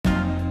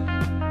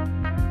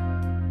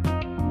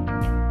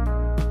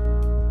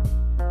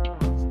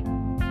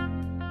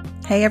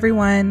Hey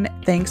everyone,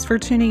 thanks for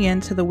tuning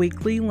in to the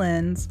Weekly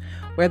Lens,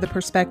 where the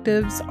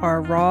perspectives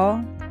are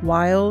raw,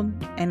 wild,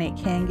 and it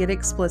can get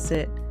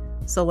explicit.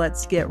 So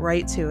let's get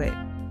right to it.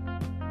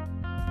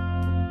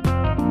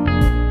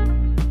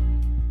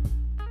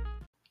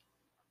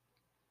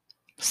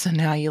 So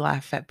now you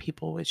laugh at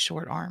people with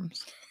short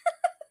arms.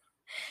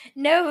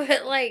 No,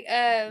 but like,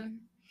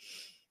 parent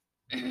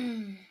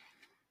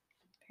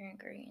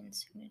guardian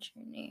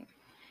signature name.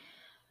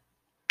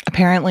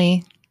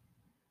 Apparently.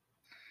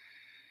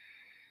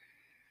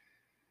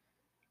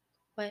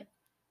 What?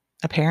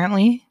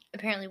 Apparently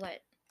what?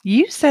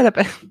 You said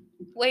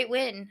Wait,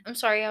 when? I'm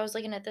sorry, I was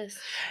looking at this.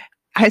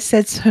 I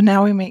said, so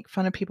now we make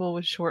fun of people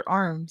with short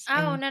arms.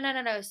 Oh,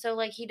 no. So,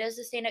 like, he does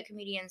the stand-up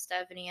comedian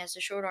stuff, and he has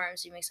the short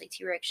arms. He makes, like,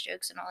 T-Rex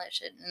jokes and all that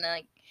shit. And,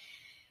 like,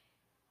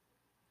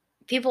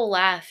 people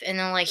laugh, and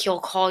then, like,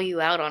 he'll call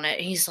you out on it.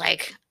 He's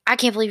like, I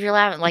can't believe you're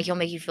laughing. Like, he'll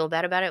make you feel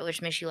bad about it,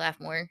 which makes you laugh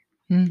more.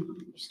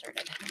 You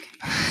started.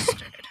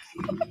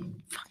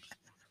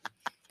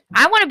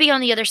 I want to be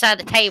on the other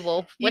side of the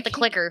table with the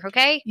clicker,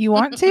 okay? You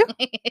want to?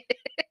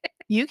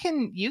 You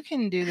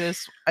can do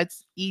this.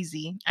 It's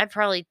easy. I'd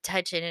probably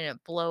touch it and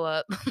it blow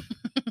up.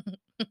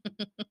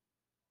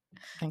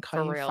 And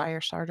call you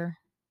fire starter.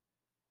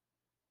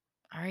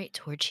 All right,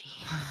 Torchy.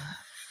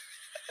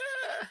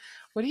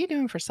 What are you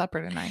doing for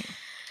supper tonight?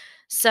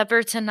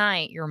 Supper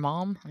tonight. Your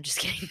mom? I'm just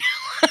kidding.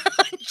 I'm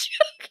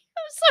joking.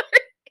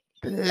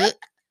 I'm sorry.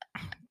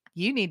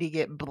 You need to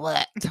get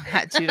blood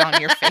tattooed on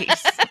your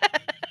face.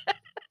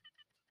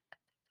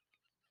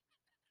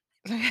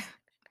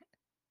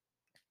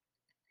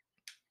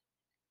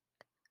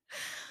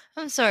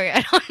 I'm sorry.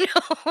 I don't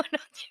know what I'm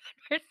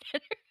doing for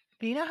dinner.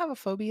 Do you not have a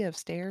phobia of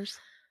stairs?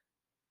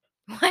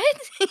 What?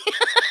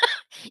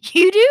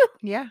 You do?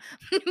 Yeah.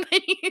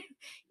 But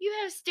you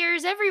have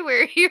stairs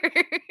everywhere here.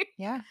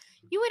 Yeah.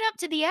 You went up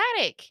to the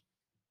attic.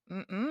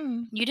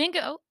 Mm-mm. You didn't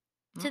go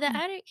to the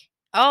attic?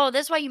 Oh,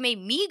 that's why you made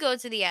me go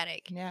to the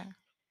attic. Yeah.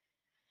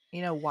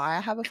 You know why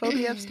I have a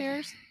phobia of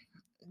stairs?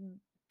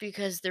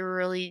 Because they're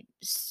really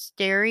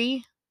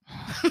stary.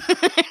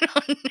 I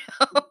don't know.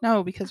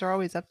 No, because they're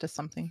always up to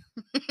something.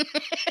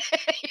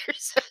 You're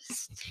so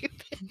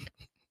stupid.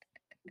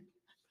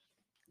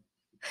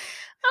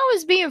 I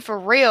was being for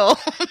real.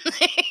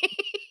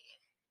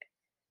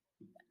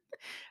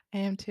 I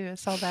am too. I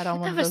saw that on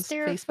one of those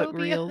Facebook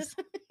reels.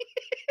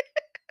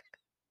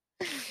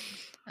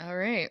 All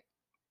right.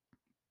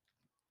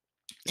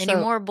 Any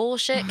more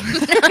bullshit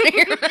coming out of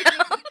your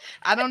mouth?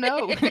 I don't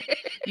know.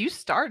 You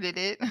started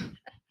it.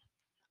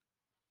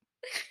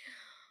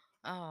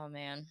 Oh,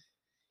 man.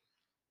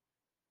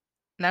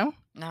 No?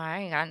 No, I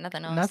ain't got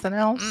nothing else. Nothing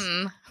else?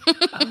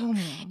 Oh.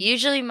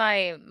 Usually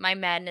my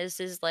madness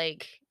is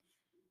like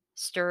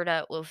stirred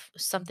up with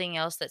something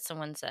else that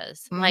someone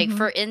says. Mm-hmm. Like,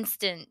 for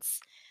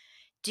instance,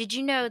 did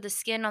you know the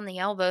skin on the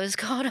elbow is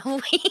called a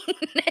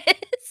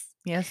weakness?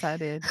 Yes, I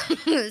did.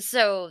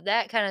 So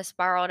that kind of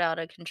spiraled out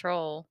of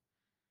control.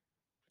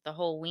 The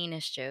whole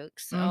weenus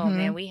jokes. Mm-hmm. Oh,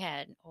 man, we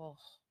had... Oh.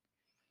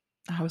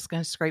 I was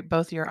going to scrape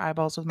both your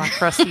eyeballs with my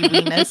crusty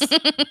weenus.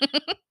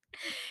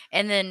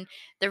 And then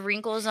the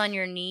wrinkles on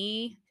your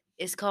knee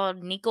is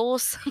called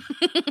Nickels.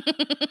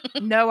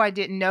 No, I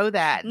didn't know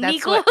that.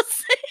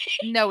 Nickels?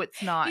 No,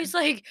 it's not. He's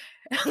like,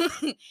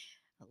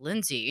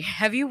 Lindsay,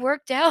 have you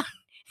worked out?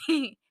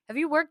 Have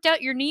you worked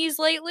out your knees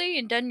lately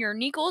and done your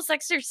Nickels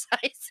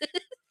exercises?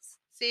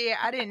 See,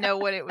 I didn't know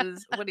what he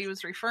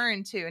was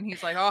referring to, and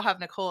he's like, "I'll have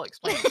Nicole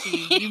explain it to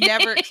you." You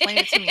never explained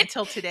it to me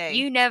until today.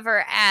 You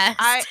never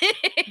asked.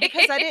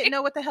 Because I didn't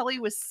know what the hell he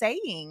was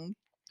saying.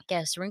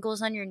 Yes,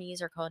 wrinkles on your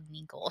knees are called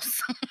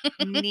Nickels.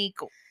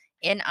 Nickel.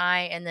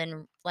 N-I and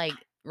then like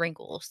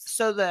wrinkles.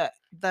 So the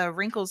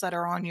wrinkles that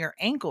are on your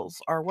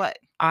ankles are what?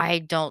 I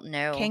don't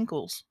know.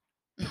 Cankles.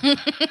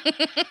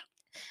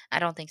 I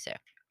don't think so.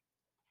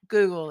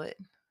 Google it.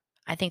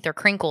 I think they're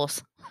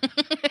crinkles.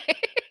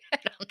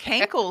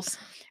 Cankles.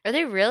 Are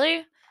they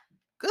really?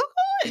 Google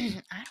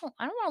it. I don't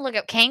want to look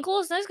up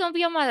cankles. That's gonna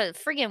be on my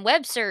freaking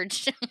web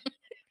search.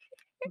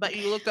 But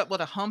you looked up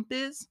what a hump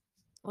is?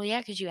 Well, yeah,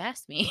 because you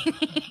asked me.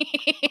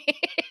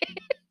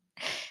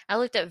 I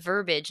looked up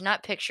verbiage,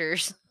 not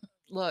pictures.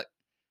 Look,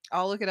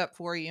 I'll look it up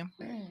for you.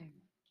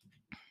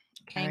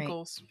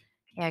 Cankles. Right.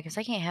 Yeah, because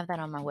I can't have that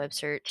on my web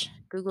search.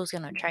 Google's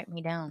gonna track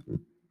me down.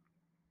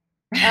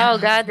 Oh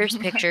God, there's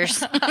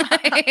pictures.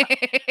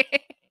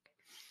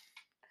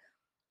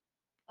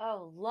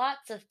 Oh,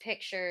 lots of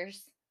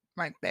pictures.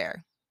 Right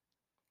there.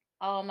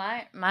 Oh,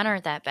 mine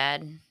aren't that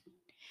bad.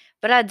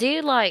 But I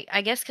do like,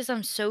 I guess because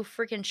I'm so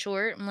freaking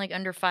short, I'm like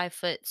under 5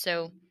 foot.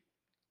 So,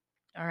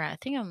 all right, I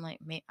think I'm like,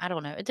 I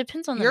don't know. It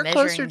depends on the measuring stick.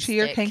 You're closer to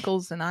your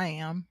cankles than I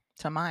am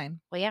to mine.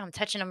 Well, yeah, I'm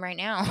touching them right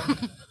now.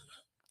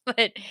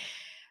 But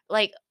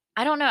like,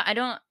 I don't know. I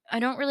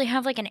don't really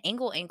have like an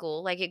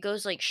ankle. Like it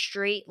goes like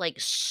straight, like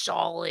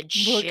solid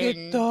shin. Look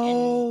at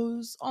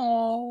those.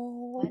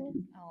 Oh.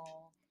 Oh.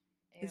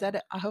 Is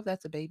that I hope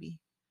that's a baby.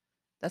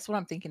 That's what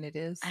I'm thinking it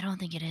is. I don't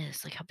think it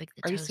is. Like how big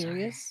the toes are. Are you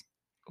serious?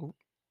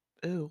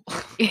 Ooh.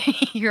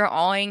 You're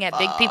awing at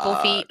big people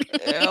feet.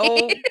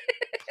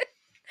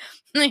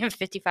 A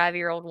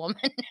 55-year-old woman.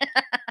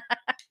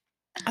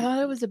 I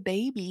thought it was a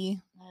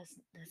baby.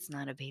 That's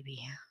not a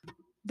baby.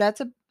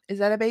 Is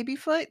that a baby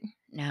foot?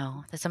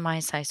 No, that's a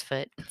my-sized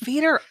foot.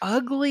 Feet are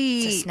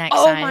ugly. It's a snack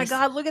Oh my size.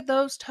 God, look at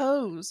those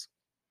toes.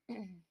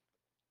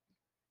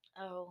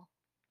 Oh.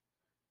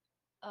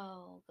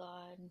 Oh,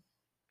 God.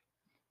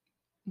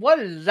 What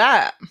is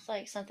that? It's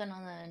like something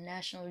on the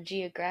National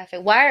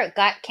Geographic. Why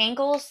got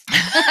Skankles?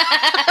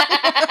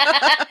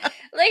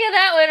 Look at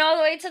that one all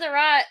the way to the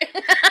right.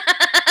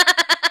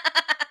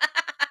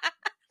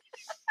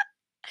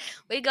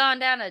 We've gone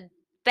down a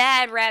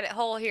bad rabbit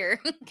hole here.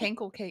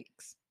 Cankle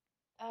cakes.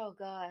 Oh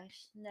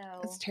gosh,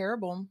 no. It's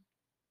terrible.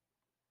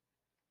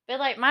 But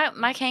like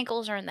my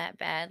cankles aren't that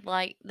bad.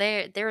 Like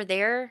they're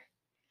there,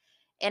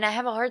 and I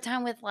have a hard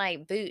time with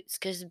like boots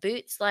because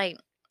boots like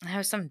I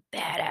have some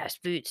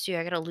badass boots too.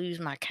 I gotta lose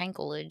my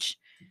canklage,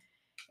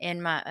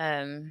 and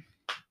my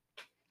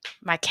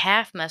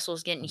calf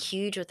muscles getting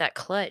huge with that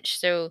clutch,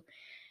 so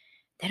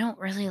they don't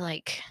really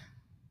like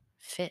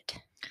fit.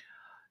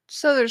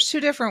 So there's two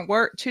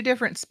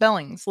different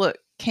spellings. Look,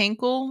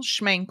 cankle,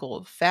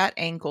 schmankle, fat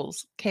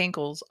ankles,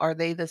 cankles. Are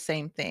they the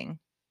same thing?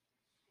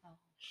 Oh,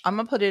 I'm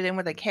gonna put it in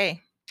with a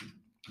K.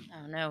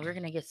 oh no, we're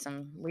gonna get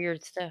some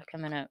weird stuff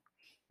coming up.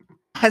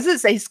 How does it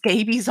say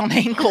scabies on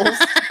ankles?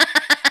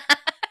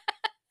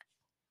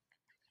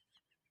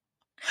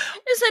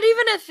 Is that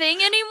even a thing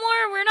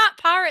anymore? We're not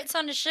pirates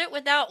on the ship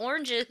without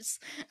oranges.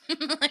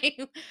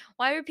 Like,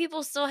 why are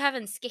people still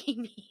having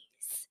scabies?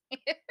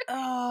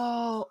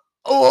 Oh.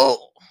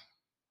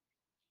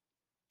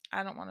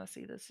 I don't want to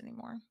see this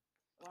anymore.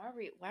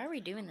 Why are we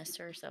doing this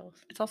to ourselves?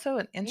 It's also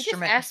an You just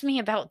instrument. asked me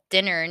about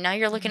dinner, and now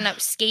you're looking up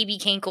scaby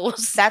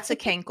cankles. That's a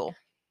cankle.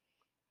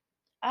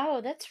 Oh,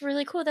 that's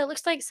really cool. That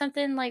looks like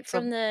something like So-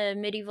 from the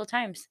medieval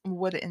times.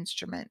 What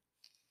instrument?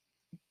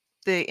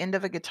 The end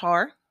of a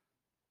guitar?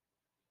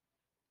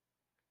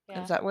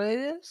 Yeah. Is that what it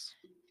is?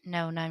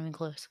 No, not even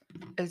close.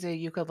 Is it a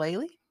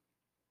ukulele?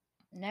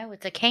 No,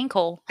 it's a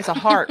cankle. It's a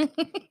harp.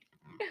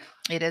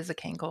 It is a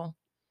cankle.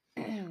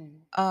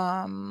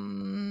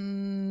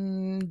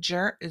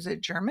 Is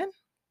it German?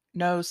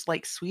 No, it's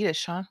like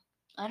Swedish, huh?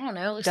 I don't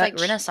know. It looks Dutch. like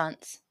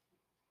Renaissance.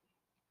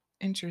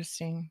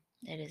 Interesting.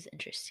 It is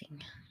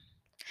interesting.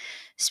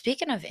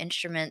 Speaking of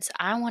instruments,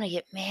 I want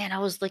to I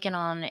was looking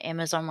on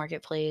Amazon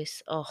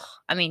Marketplace. Oh,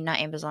 I mean, not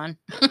Amazon.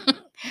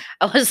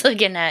 I was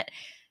looking at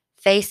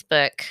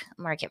Facebook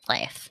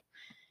Marketplace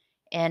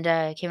and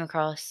came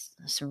across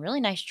some really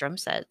nice drum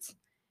sets.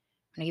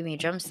 I'm going to give me a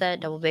drum set,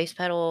 double bass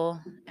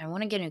pedal. And I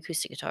want to get an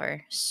acoustic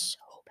guitar so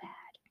bad.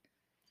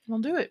 We'll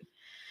do it.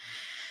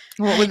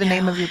 What would the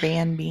name of your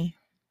band be?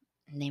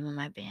 Name of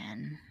my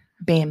band?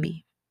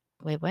 Bambi.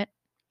 Wait, what?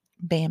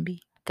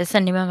 Bambi. That's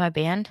the name of my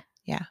band?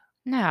 Yeah.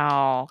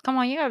 No, come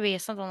on, you gotta be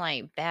something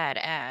like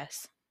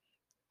badass.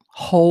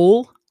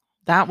 Hole?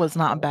 That was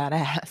not Hole.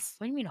 badass.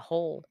 What do you mean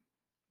Hole?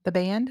 The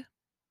band?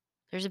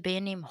 There's a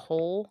band named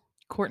Hole.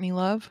 Courtney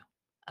Love?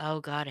 Oh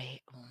God, I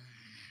hate.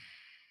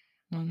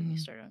 Don't get me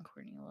started on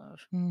Courtney Love.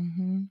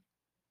 Mm-hmm.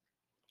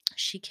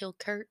 She killed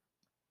Kurt.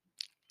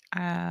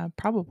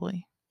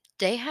 Probably.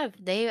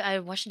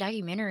 I watched a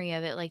documentary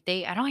of it. Like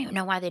I don't even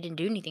know why they didn't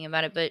do anything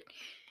about it, but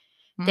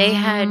they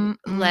had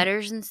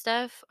letters and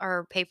stuff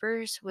or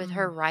papers with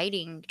her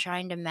writing,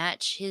 trying to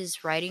match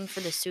his writing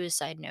for the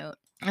suicide note.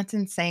 That's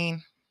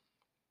insane.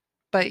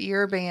 But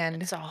your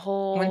band, it's a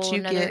whole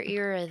another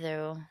era,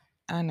 though.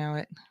 I know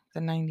it. The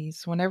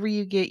 90s. Whenever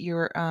you get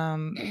your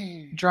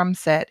drum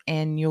set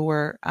and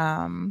your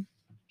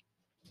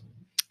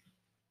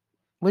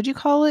what'd you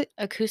call it?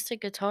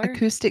 Acoustic guitar.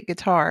 Acoustic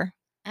guitar.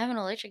 I have an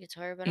electric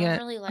guitar, but I don't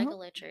really like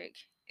electric.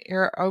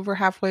 You're over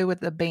halfway with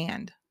the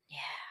band.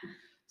 Yeah.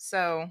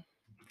 So,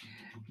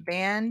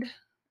 band.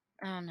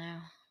 Oh no.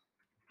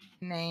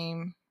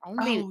 Name. I'm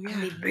gonna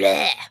be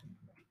bleh.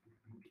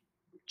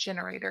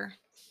 Generator.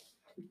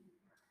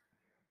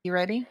 You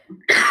ready?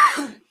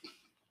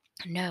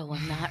 No,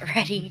 I'm not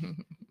ready.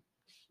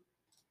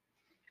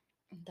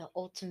 The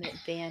ultimate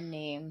band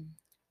name.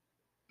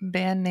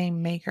 Band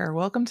name maker.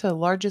 Welcome to the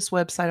largest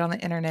website on the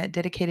internet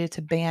dedicated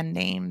to band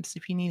names.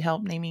 If you need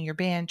help naming your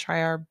band,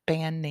 try our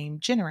band name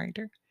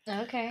generator.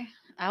 Okay.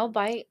 I'll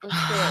bite.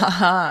 Let's do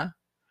it.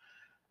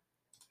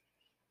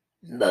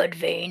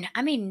 Mudvayne.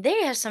 I mean,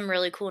 they have some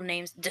really cool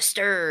names.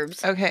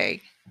 Disturbed.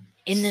 Okay.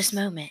 In this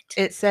moment.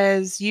 It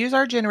says, use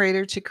our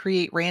generator to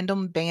create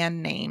random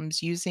band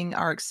names using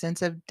our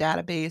extensive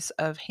database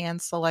of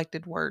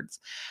hand-selected words.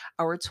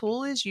 Our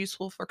tool is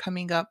useful for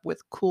coming up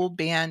with cool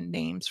band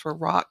names for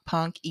rock,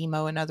 punk,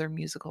 emo, and other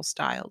musical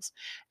styles.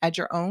 Add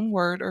your own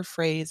word or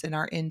phrase and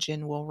our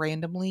engine will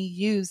randomly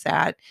use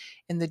that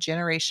in the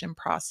generation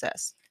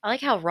process. I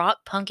like how rock,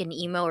 punk, and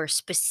emo are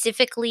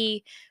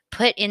specifically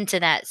put into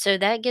that. So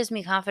that gives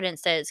me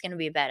confidence that it's going to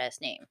be a badass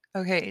name.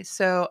 Okay,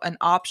 so an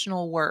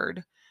optional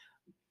word.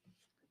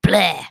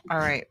 Bleh. All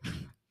right.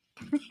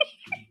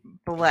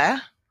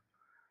 Bleh.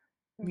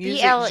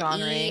 Music genre.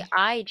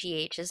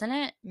 Bleigh, isn't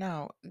it?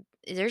 No.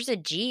 There's a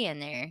G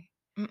in there.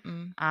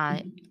 Mm-mm.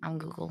 I'm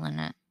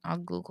Googling it. I'll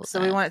Google So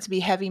that. we want it to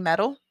be heavy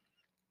metal?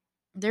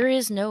 There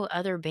is no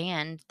other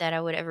band that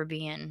I would ever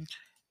be in.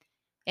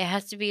 It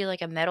has to be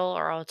like a metal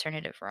or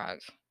alternative rock.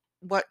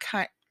 What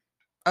kind?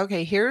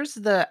 Okay, here's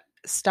the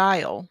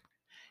style: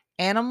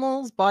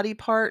 animals, body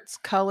parts,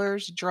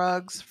 colors,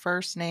 drugs,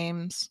 first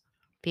names.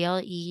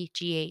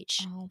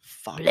 BLEGH. Oh,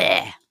 fuck.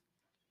 Bleh.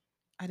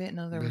 I didn't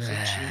know there was a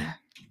Bleh.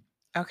 G.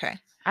 Okay.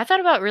 I thought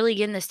about really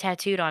getting this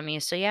tattooed on me.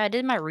 So yeah, I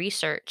did my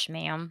research,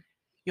 ma'am.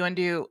 You want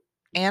to do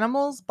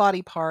animals,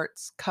 body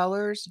parts,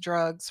 colors,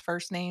 drugs,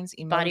 first names,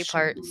 Body emotion,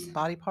 parts.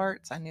 body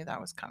parts. I knew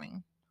that was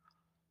coming.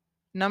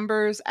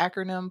 Numbers,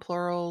 acronym,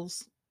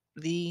 plurals,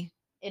 the.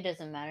 It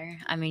doesn't matter.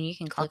 I mean, you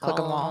can I'll click click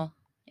them all. all.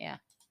 Yeah.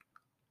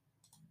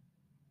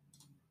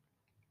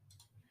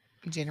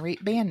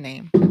 Generate band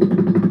name.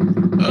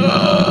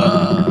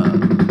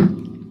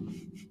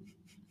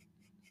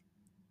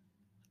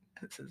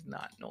 This is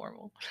not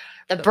normal.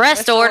 The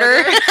breast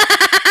order.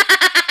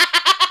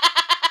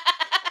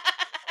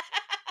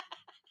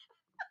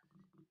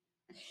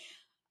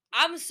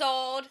 I'm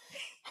sold.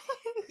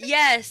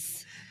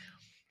 Yes.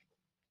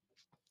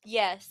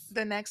 Yes.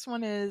 The next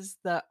one is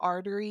the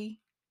artery,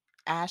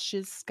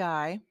 ashes,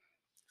 sky,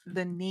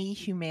 the knee,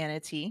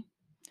 humanity,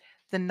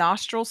 the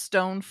nostril,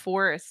 stone,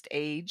 forest,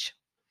 age,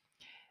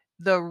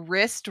 the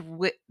wrist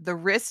width,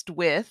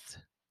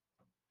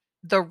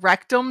 the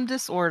rectum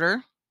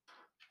disorder,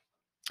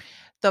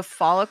 the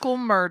follicle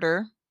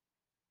murder,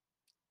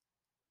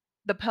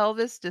 the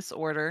pelvis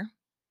disorder,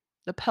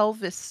 the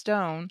pelvis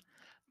stone,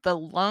 the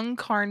lung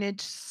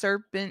carnage,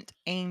 serpent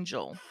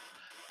angel,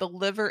 the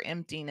liver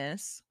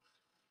emptiness,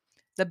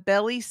 the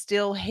belly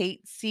still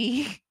hate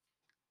see,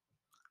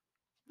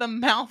 the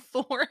mouth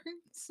thorns.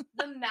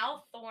 The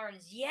mouth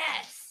thorns.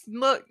 Yes.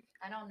 Look,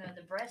 I don't know.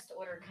 The breast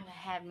order kind of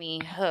had me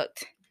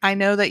hooked. I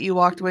know that you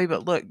walked away,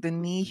 but look, the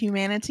knee,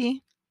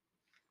 humanity,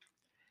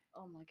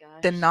 Oh my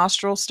the gosh.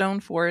 nostril, stone,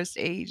 forest,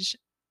 age,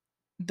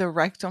 the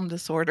rectum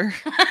disorder,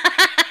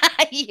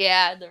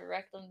 Yeah, the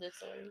rectum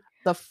disorder.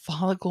 the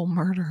follicle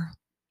murder.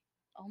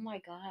 Oh my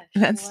gosh.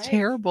 That's What?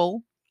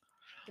 terrible.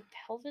 The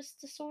pelvis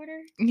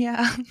disorder?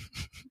 Yeah.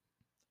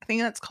 I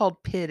think that's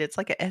called PID. It's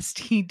like a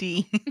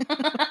STD,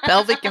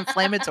 pelvic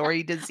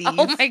inflammatory disease.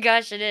 Oh my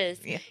gosh, it is.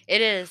 Yeah.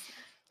 It is.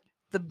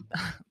 The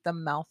the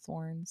mouth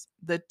thorns,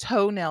 the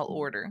toenail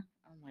order.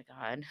 Oh my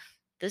god.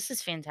 This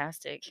is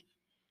fantastic.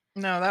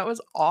 No, that was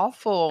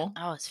awful.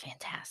 Oh, it's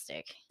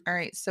fantastic. All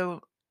right,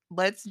 so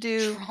let's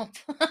do. Trump.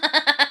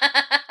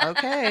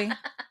 Okay.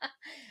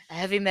 A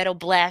heavy metal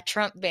black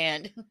Trump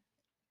band.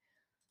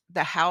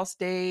 The house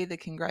day, the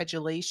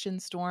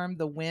congratulations storm,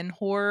 the wind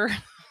horror,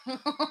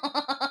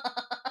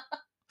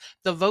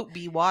 the vote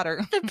be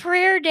water, The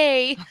prayer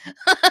day.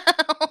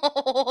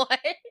 What?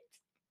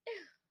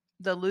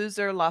 the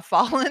loser la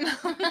fallen.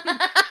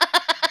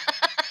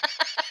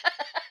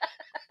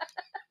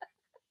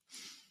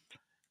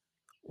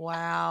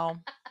 Wow.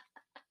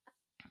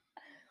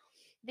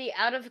 The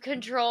out of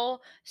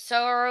control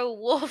sorrow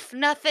wolf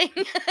nothing.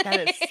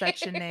 That is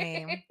such a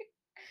name.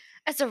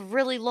 That's a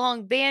really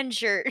long band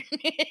shirt.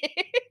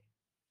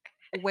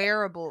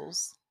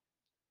 Wearables.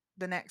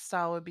 The next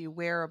style would be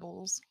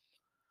wearables.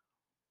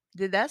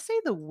 Did that say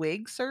the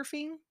wig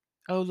surfing?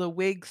 Oh, the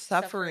wig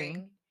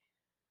suffering.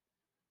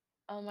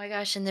 Oh my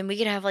gosh, and then we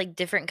could have like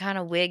different kind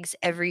of wigs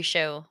every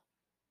show.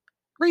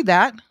 Read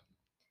that.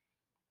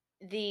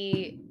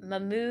 The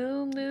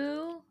Mamoo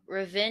Moo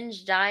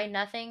Revenge Die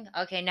Nothing.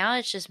 Okay, now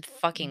it's just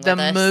fucking The with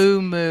us.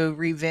 moo moo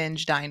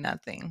revenge die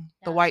nothing.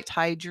 The No. white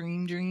tie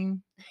dream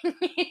dream.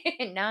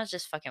 Now it's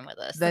just fucking with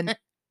us. The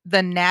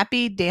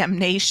nappy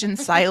damnation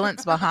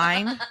silence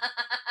behind.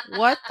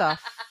 What the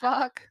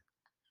fuck?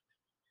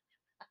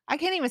 I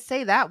can't even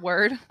say that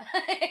word.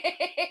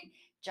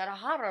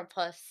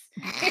 Jadaharapus.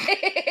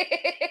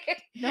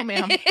 No,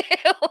 ma'am.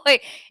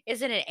 Wait,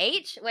 is it an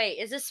H? Wait,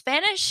 is this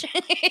Spanish?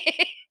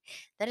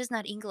 That is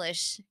not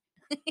English.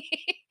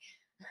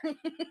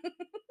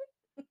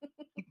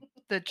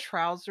 The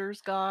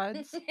trousers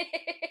gods.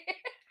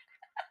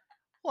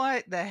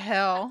 What the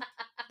hell?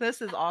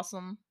 This is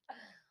awesome.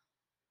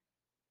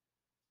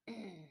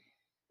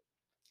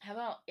 How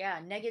about, yeah,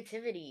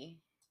 negativity?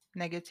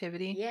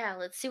 Negativity. Yeah,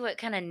 let's see what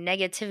kind of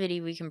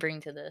negativity we can bring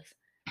to this.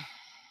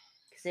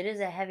 Because it is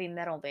a heavy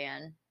metal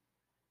band.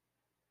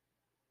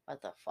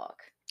 What the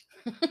fuck?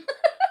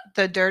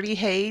 The dirty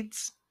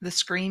hades. The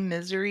scream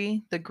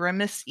misery. The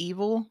grimace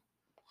evil.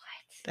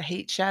 What? The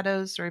hate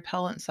shadows. The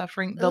repellent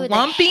suffering. The Ooh,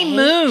 lumpy hate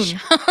moon.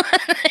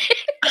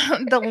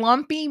 The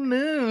lumpy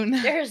moon.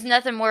 There's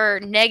nothing more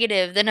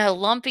negative than a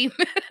lumpy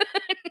moon.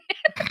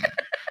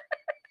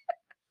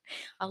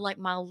 I like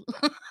my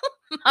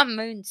my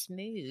moon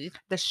smooth.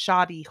 The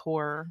shoddy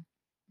horror.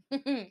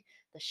 The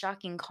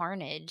shocking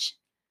carnage.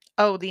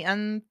 Oh, the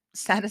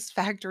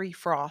unsatisfactory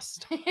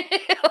frost.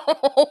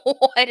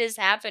 What is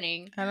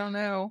happening? I don't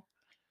know.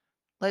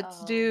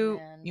 Let's Oh, do.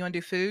 man. You want to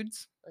do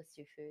foods? Let's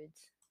do foods.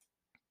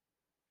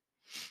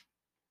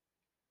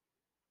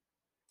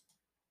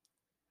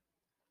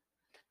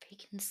 The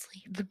bacon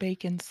sleep. The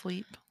bacon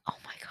sleep. Oh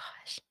my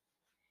gosh.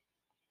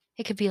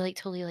 It could be like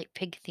totally like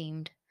pig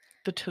themed.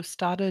 The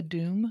tostada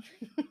doom.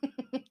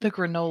 The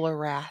granola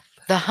wrath.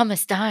 The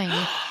hummus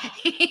dime.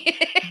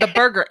 The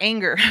burger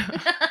anger.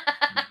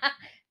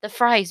 The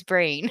fries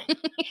brain.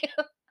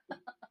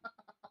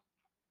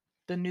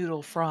 The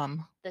noodle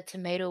from. The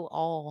tomato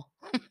all.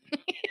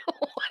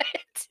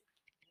 What?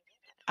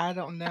 I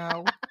don't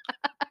know.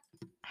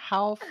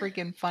 How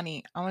freaking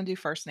funny. I want to do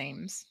first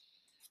names.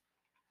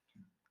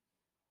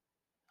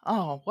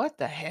 Oh, what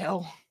the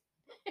hell?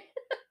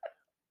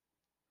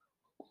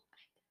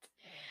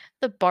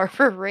 The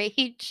barber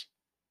rage.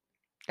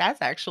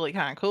 That's actually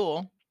kind of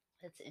cool.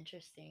 That's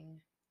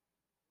interesting.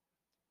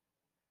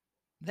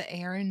 The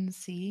Aaron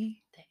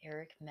C. The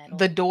Eric Metal.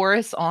 The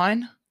Doris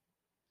on.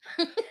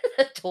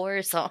 The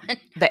Taurus on.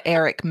 The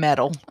Eric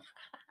Metal.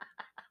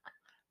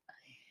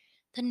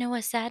 The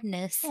Noah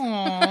Sadness.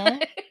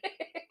 Aww.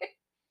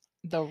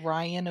 The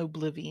Ryan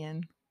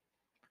Oblivion.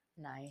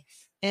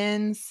 Nice.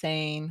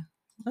 Insane.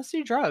 Let's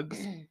do drugs.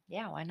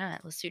 Yeah, why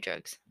not? Let's do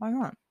drugs. Why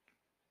not?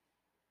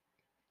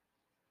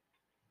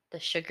 The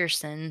Sugar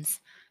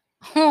Sins.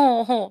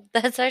 Oh,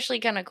 that's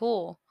actually kind of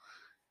cool.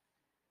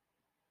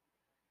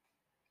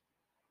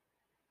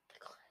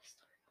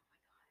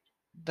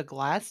 The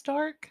Glass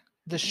Dark?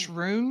 The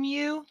Shroom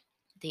You?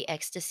 The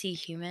Ecstasy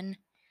Human.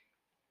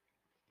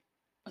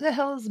 What the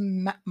hell is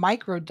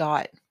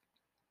Microdot?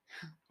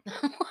 I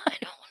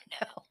don't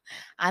know.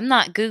 I'm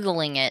not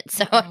Googling it,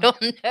 so I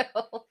don't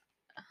know.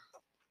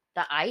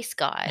 The Ice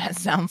God. That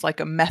sounds like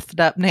a methed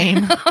up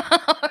name.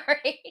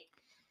 Right?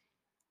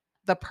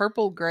 The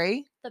Purple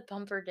Gray? The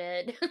Bumper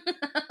Dead.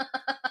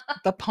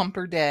 The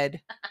Pumper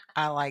Dead.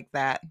 I like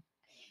that.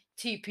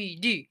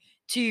 TPD.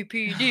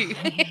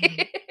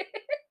 TPD.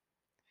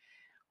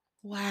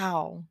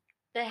 Wow.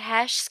 The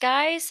Hash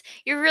Skies?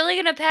 You're really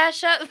going to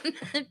pass up?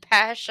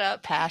 Pass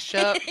up. Pass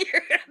up.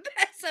 You're going to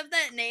pass up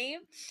that name?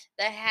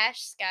 The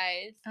Hash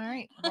Skies. All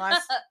right.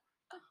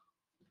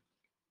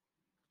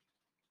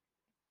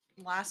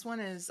 Last one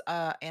is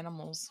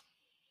animals.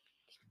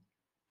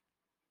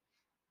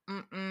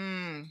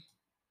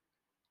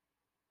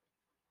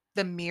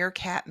 The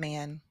Meerkat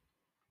Man.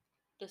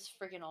 That's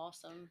freaking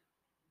awesome.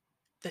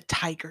 The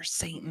Tiger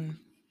Satan.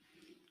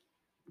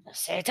 The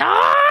Satan!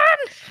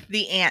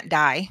 The Ant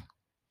Die.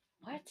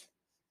 What?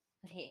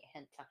 The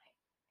Ant Die.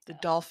 The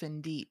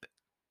Dolphin Deep.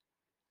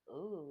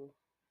 Ooh.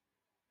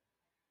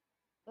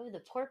 Oh,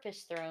 the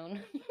Porpoise Throne.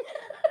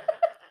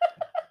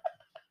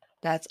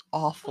 That's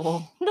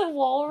awful. The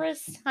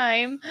Walrus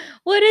Time.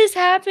 What is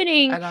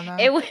happening? I don't know.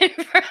 It went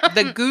from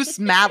The Goose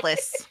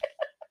Malice.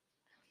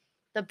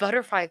 the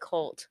Butterfly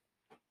Cult.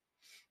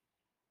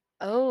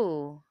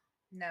 Oh.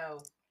 No.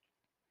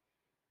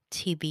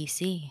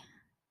 TBC.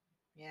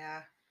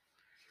 Yeah.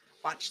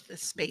 Watch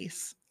this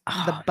space.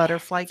 Oh, the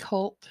Butterfly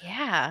Cult.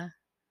 Yeah.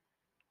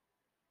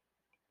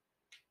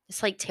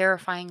 It's like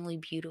terrifyingly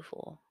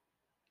beautiful.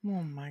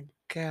 Oh my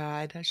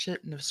God. I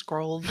shouldn't have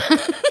scrolled.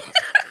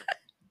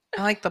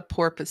 I like the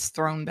Porpoise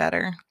Throne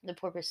better. The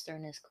Porpoise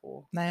Throne is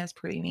cool. That is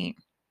pretty neat.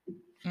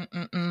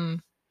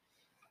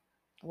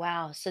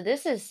 Wow. So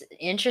this is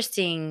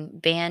interesting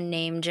band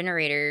name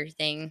generator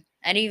thing.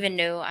 I didn't even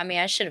know. I mean,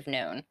 I should have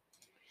known.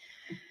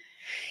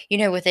 You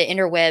know, with the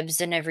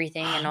interwebs and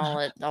everything and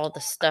all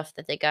the stuff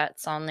that they got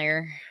on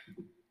there.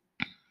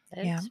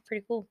 That's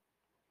pretty cool.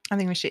 I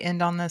think we should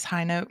end on this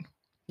high note.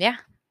 Yeah.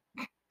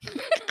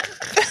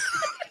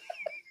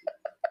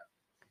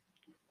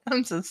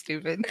 I'm so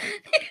stupid.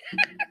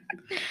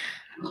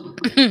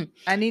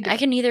 I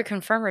can neither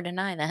confirm or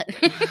deny that.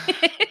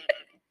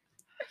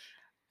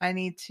 I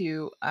need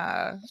to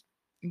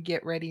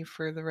get ready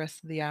for the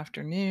rest of the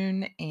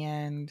afternoon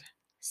and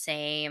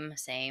Same.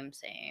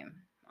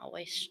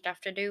 Always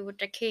stuff to do with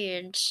the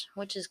kids,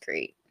 which is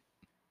great.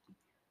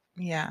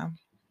 Yeah.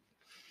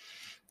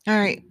 All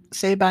right.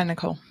 Say bye,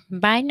 Nicole.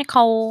 Bye,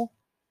 Nicole.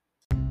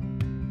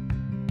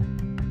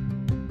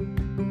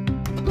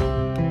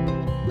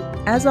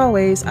 As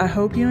always, I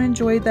hope you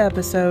enjoyed the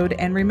episode,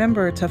 and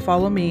remember to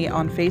follow me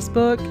on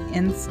Facebook,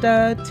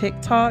 Insta,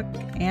 TikTok,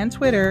 and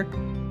Twitter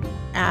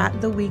at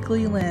The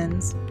Weekly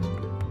Lens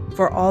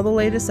for all the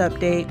latest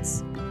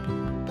updates.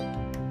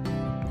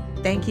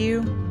 Thank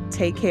you.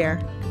 Take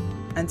care.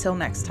 Until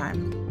next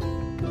time.